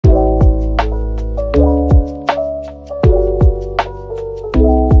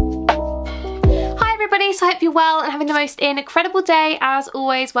hope you're well and having the most incredible day. As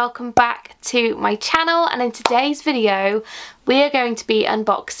always, welcome back to my channel, and in today's video we are going to be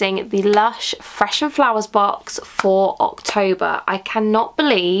unboxing the Lush Fresh and Flowers box for October. I cannot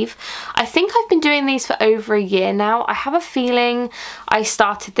believe, I think I've been doing these for over a year now. I have a feeling I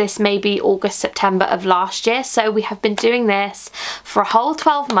started this maybe August, September of last year, so we have been doing this for a whole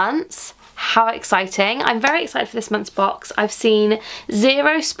 12 months. How exciting. I'm very excited for this month's box. I've seen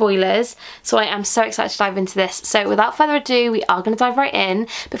zero spoilers, so I am so excited to dive into this. So without further ado, we are going to dive right in.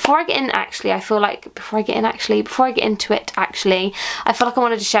 Before I get into it, I feel like I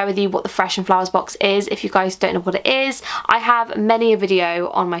wanted to share with you what the Fresh and Flowers box is. If you guys don't know what it is, I have many a video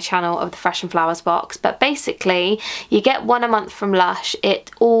on my channel of the Fresh and Flowers box, but basically you get one a month from Lush.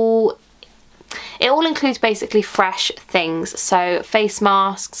 It all includes basically fresh things, so face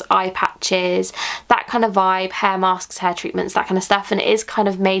masks, eye patches, that kind of vibe, hair masks, hair treatments, that kind of stuff, and it is kind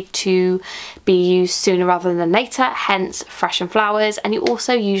of made to be used sooner rather than later, hence Fresh and Flowers. And you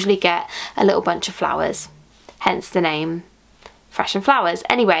also usually get a little bunch of flowers, hence the name Fresh and Flowers.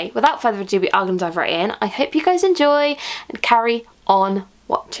 Anyway, without further ado, we are going to dive right in. I hope you guys enjoy and carry on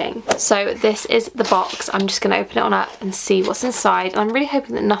watching. So this is the box. I'm just going to open it on up and see what's inside, and I'm really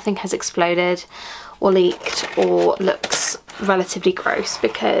hoping that nothing has exploded or leaked or looks relatively gross,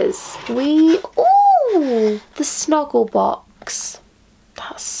 because ooh, the snuggle box,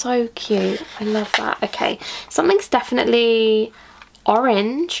 that's so cute. I love that. Okay, something's definitely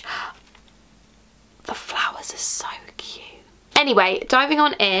orange. The flowers are so cute. Anyway, diving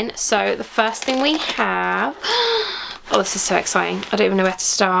on in, so the first thing we have, oh, this is so exciting. I don't even know where to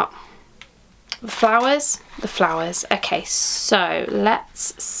start. The flowers. Okay, so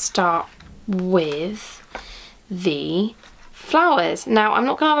let's start with the flowers. Now, I'm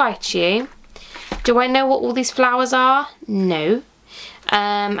not gonna lie to you. Do I know what all these flowers are? No.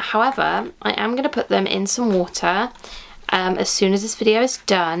 However, I am gonna put them in some water as soon as this video is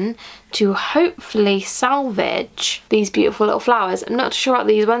done to hopefully salvage these beautiful little flowers. I'm not sure about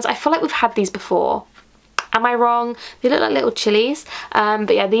these ones. I feel like we've had these before. Am I wrong? They look like little chilies.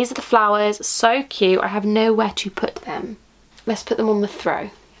 But yeah, these are the flowers. So cute. I have nowhere to put them. Let's put them on the throw.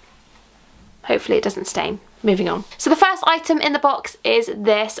 Hopefully it doesn't stain. Moving on. So the first item in the box is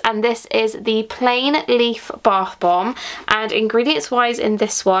this, and this is the Plain Leaf Bath Bomb. And ingredients wise in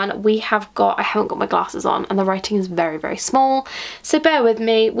this one, we have got, I haven't got my glasses on and the writing is very, very small, so bear with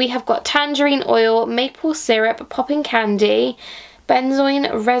me. We have got tangerine oil, maple syrup, popping candy, benzoin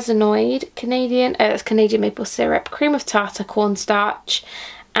resinoid, Canadian maple syrup, cream of tartar, cornstarch,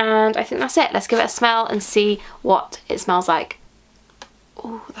 and I think that's it. Let's give it a smell and see what it smells like.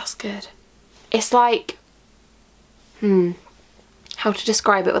 Oh, that's good. It's like, how to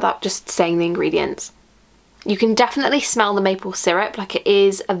describe it without just saying the ingredients. You can definitely smell the maple syrup, like it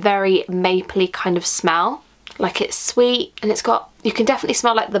is a very mapley kind of smell. Like it's sweet, and it's got, you can definitely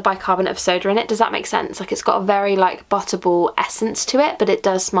smell like the bicarbonate of soda in it. Does that make sense? Like it's got a very like butterball essence to it, but it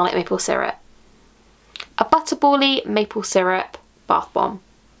does smell like maple syrup. A butterbally maple syrup bath bomb.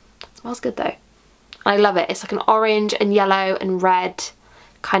 It smells good though. I love it. It's like an orange and yellow and red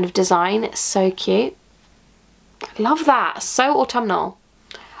kind of design. It's so cute. I love that. So autumnal.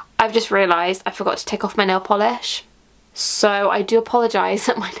 I've just realised I forgot to take off my nail polish, so I do apologise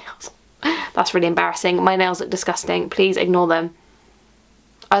that my nails, that's really embarrassing. My nails look disgusting. Please ignore them.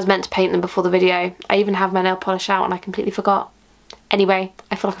 I was meant to paint them before the video. I even have my nail polish out and I completely forgot. Anyway,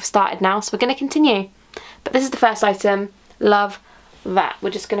 I feel like I've started now, so we're going to continue. But this is the first item. Love that. We're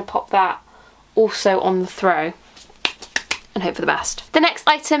just going to pop that also on the throw and hope for the best. The next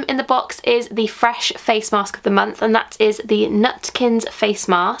item in the box is the fresh face mask of the month, and that is the Nutkins face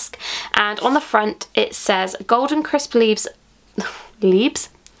mask. And on the front it says golden crisp leaves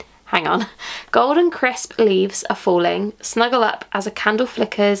hang on, golden crisp leaves are falling, snuggle up as a candle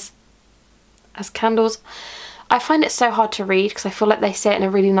flickers, as candles. I find it so hard to read because I feel like they say it in a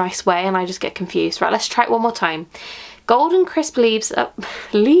really nice way and I just get confused. Right, let's try it one more time. Golden crisp leaves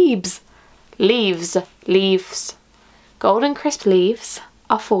golden crisp leaves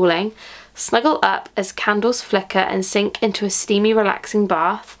are falling, snuggle up as candles flicker and sink into a steamy relaxing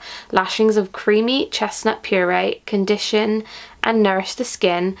bath. Lashings of creamy chestnut puree condition and nourish the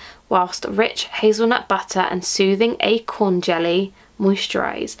skin, whilst rich hazelnut butter and soothing acorn jelly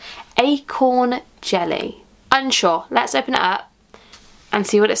moisturize. Acorn jelly. Unsure. Let's open it up and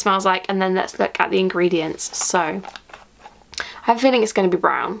see what it smells like, and then let's look at the ingredients. So I have a feeling it's going to be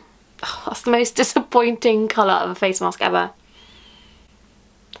brown. Oh, that's the most disappointing colour of a face mask ever.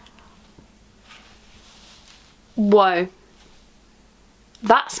 Whoa.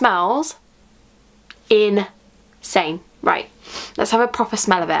 That smells insane. Right, let's have a proper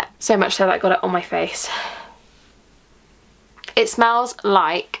smell of it. So much so that I got it on my face. It smells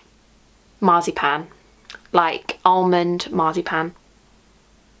like marzipan, like almond marzipan.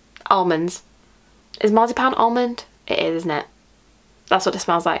 Almonds. Is marzipan almond? It is, isn't it? That's what it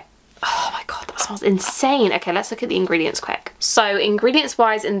smells like. Oh my god, that smells insane. Okay, let's look at the ingredients quick. So ingredients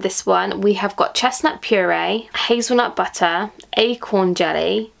wise in this one, we have got chestnut puree, hazelnut butter, acorn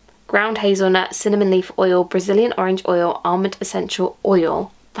jelly, ground hazelnut, cinnamon leaf oil, Brazilian orange oil, almond essential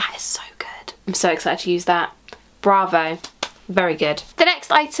oil. That is so good. I'm so excited to use that. Bravo. Very good. The next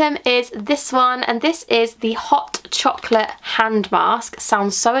item is this one, and this is the hot chocolate hand mask.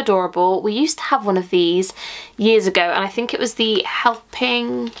 Sounds so adorable. We used to have one of these years ago, and I think it was the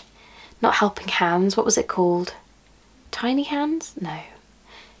not helping hands, what was it called? Tiny hands? No.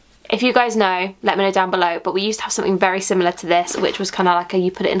 If you guys know, let me know down below, but we used to have something very similar to this, which was kind of like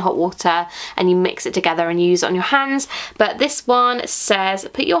you put it in hot water and you mix it together and you use it on your hands. But this one says,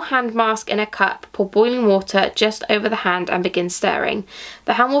 put your hand mask in a cup, pour boiling water just over the hand and begin stirring.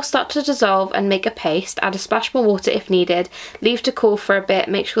 The hand will start to dissolve and make a paste. Add a splash more water if needed. Leave to cool for a bit.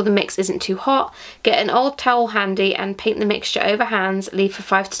 Make sure the mix isn't too hot. Get an old towel handy and paint the mixture over hands. Leave for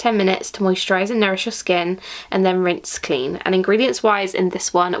 5 to 10 minutes to moisturize and nourish your skin, and then rinse clean. And ingredients wise in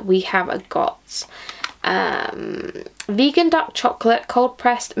this one, we have got vegan dark chocolate, cold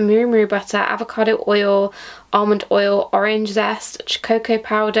pressed muru butter, avocado oil, almond oil, orange zest, cocoa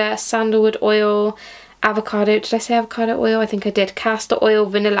powder, sandalwood oil, avocado, did I say avocado oil? I think I did. Castor oil,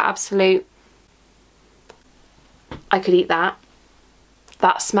 vanilla absolute. I could eat that.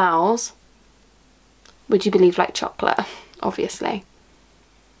 That smells, would you believe, like chocolate? Obviously.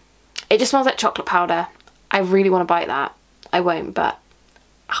 It just smells like chocolate powder. I really want to bite that. I won't, but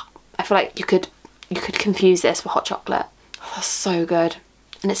I feel like you could confuse this for hot chocolate. Oh, that's so good.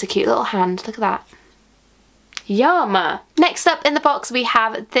 And it's a cute little hand. Look at that. Yum! Next up in the box we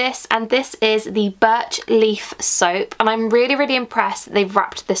have this, and this is the birch leaf soap, and I'm really, really impressed that they've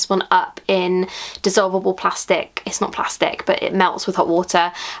wrapped this one up in dissolvable plastic. It's not plastic, but it melts with hot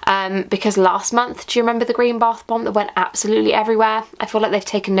water, because last month, do you remember the green bath bomb that went absolutely everywhere? I feel like they've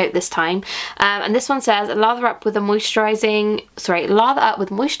taken note this time. And this one says, lather up with moisturising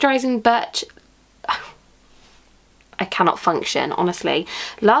birch... I cannot function, honestly.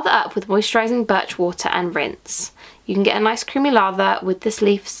 Lather up with moisturising birch water and rinse. You can get a nice creamy lather with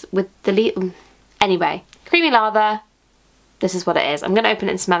anyway, creamy lather. This is what it is. I'm going to open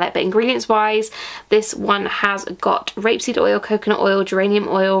it and smell it, but ingredients wise, this one has got rapeseed oil, coconut oil, geranium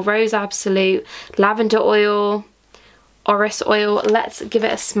oil, rose absolute, lavender oil, orris oil. Let's give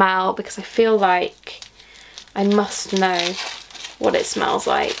it a smell because I feel like I must know what it smells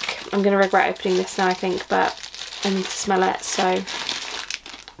like. I'm going to regret opening this now, I think, but I need to smell it, so...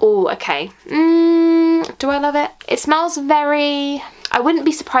 Oh, okay. Do I love it? It smells very... I wouldn't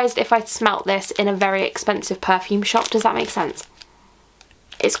be surprised if I smelt this in a very expensive perfume shop. Does that make sense?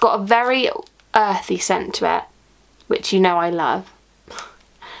 It's got a very earthy scent to it, which you know I love.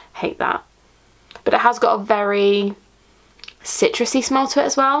 Hate that. But it has got a very citrusy smell to it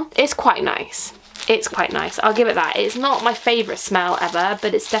as well. It's quite nice. It's quite nice. I'll give it that. It's not my favourite smell ever,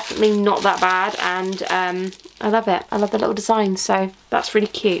 but it's definitely not that bad, and I love it. I love the little design, so that's really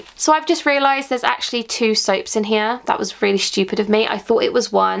cute. So I've just realised there's actually 2 soaps in here. That was really stupid of me. I thought it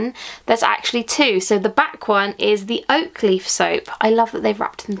was one. There's actually 2. So the back one is the oak leaf soap. I love that they've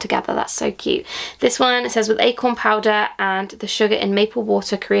wrapped them together. That's so cute. This one, it says with acorn powder and the sugar in maple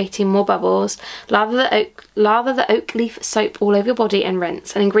water creating more bubbles. Lather the oak leaf soap all over your body and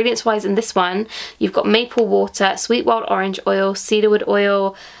rinse. And ingredients wise in this one, you've got maple water, sweet wild orange oil, cedarwood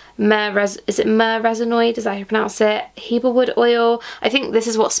oil, is it myrrh resinoid, is that how you pronounce it? Heberwood oil. I think this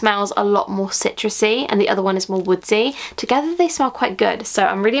is what smells a lot more citrusy, and the other one is more woodsy. Together they smell quite good, so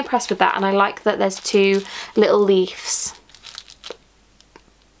I'm really impressed with that, and I like that there's 2 little leaves.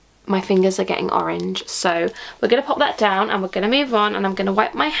 My fingers are getting orange, so we're going to pop that down and we're going to move on, and I'm going to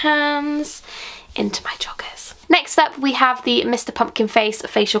wipe my hands into my joggers. Next up we have the Mr. Pumpkin Face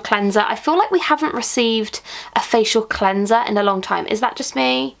Facial Cleanser. I feel like we haven't received a facial cleanser in a long time. Is that just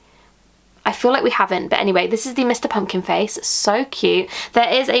me? I feel like we haven't, but anyway, this is the Mr. Pumpkin Face. So cute. There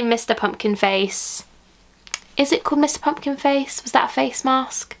is a Mr. Pumpkin Face. Is it called Mr. Pumpkin Face? Was that a face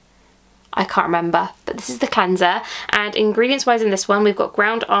mask? I can't remember, but this is the cleanser. And ingredients wise in this one, we've got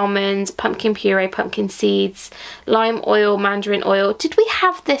ground almonds, pumpkin puree, pumpkin seeds, lime oil, mandarin oil. Did we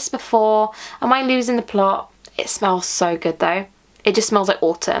have this before? Am I losing the plot? It smells so good though. It just smells like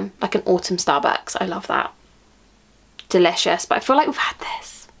autumn, like an autumn Starbucks. I love that. Delicious, but I feel like we've had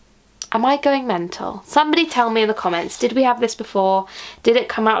this. Am I going mental? Somebody tell me in the comments, did we have this before? Did it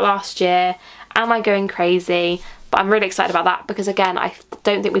come out last year? Am I going crazy? But I'm really excited about that because again, I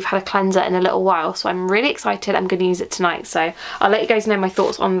don't think we've had a cleanser in a little while, so I'm really excited. I'm going to use it tonight, so I'll let you guys know my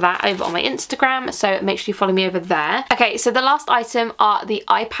thoughts on that over on my Instagram, so make sure you follow me over there. Okay, so the last item are the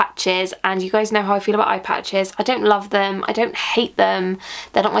eye patches, and you guys know how I feel about eye patches. I don't love them, I don't hate them,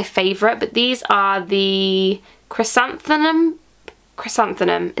 they're not my favourite, but these are the chrysanthemum,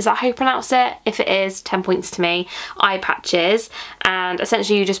 is that how you pronounce it? If it is, 10 points to me. Eye patches, and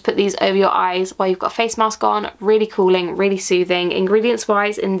essentially you just put these over your eyes while you've got a face mask on. Really cooling, really soothing. Ingredients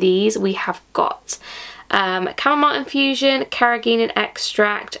wise in these we have got chamomile infusion, carrageenan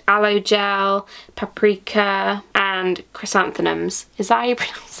extract, aloe gel, paprika, and chrysanthemums. Is that how you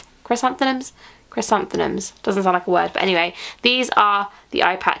pronounce it? Chrysanthemums? Chrysanthemums. Doesn't sound like a word, but anyway, these are the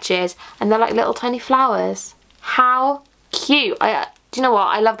eye patches, and they're like little tiny flowers. How cute. Do you know what?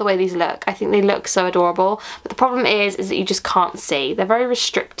 I love the way these look. I think they look so adorable, but the problem is that you just can't see. They're very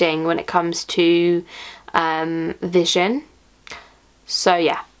restricting when it comes to vision. So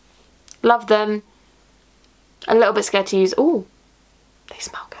yeah, love them. A little bit scared to use. Oh, they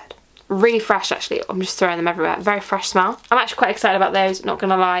smell good. Really fresh actually. I'm just throwing them everywhere. Very fresh smell. I'm actually quite excited about those, not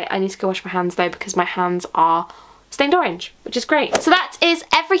gonna lie. I need to go wash my hands though because my hands are stained orange, which is great. So that is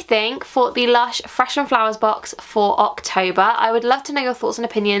everything for the Lush Fresh and Flowers box for October. I would love to know your thoughts and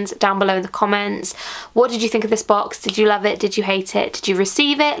opinions down below in the comments. What did you think of this box? Did you love it? Did you hate it? Did you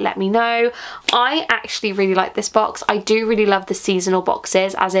receive it? Let me know. I actually really like this box. I do really love the seasonal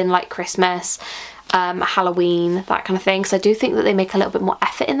boxes, as in like Christmas, Halloween, that kind of thing. So I do think that they make a little bit more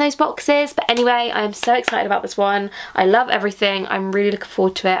effort in those boxes. But anyway, I'm so excited about this one. I love everything. I'm really looking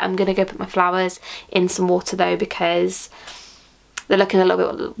forward to it. I'm gonna go put my flowers in some water though because they're looking a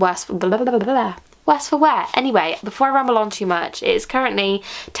little bit worse for worse for wear. Anyway, before I ramble on too much, it is currently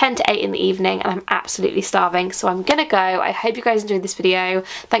 10 to 8 in the evening and I'm absolutely starving, so I'm gonna go. I hope you guys enjoyed this video.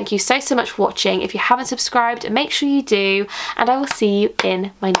 Thank you so much for watching. If you haven't subscribed, make sure you do, and I will see you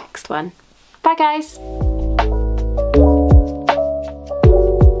in my next one. Bye guys!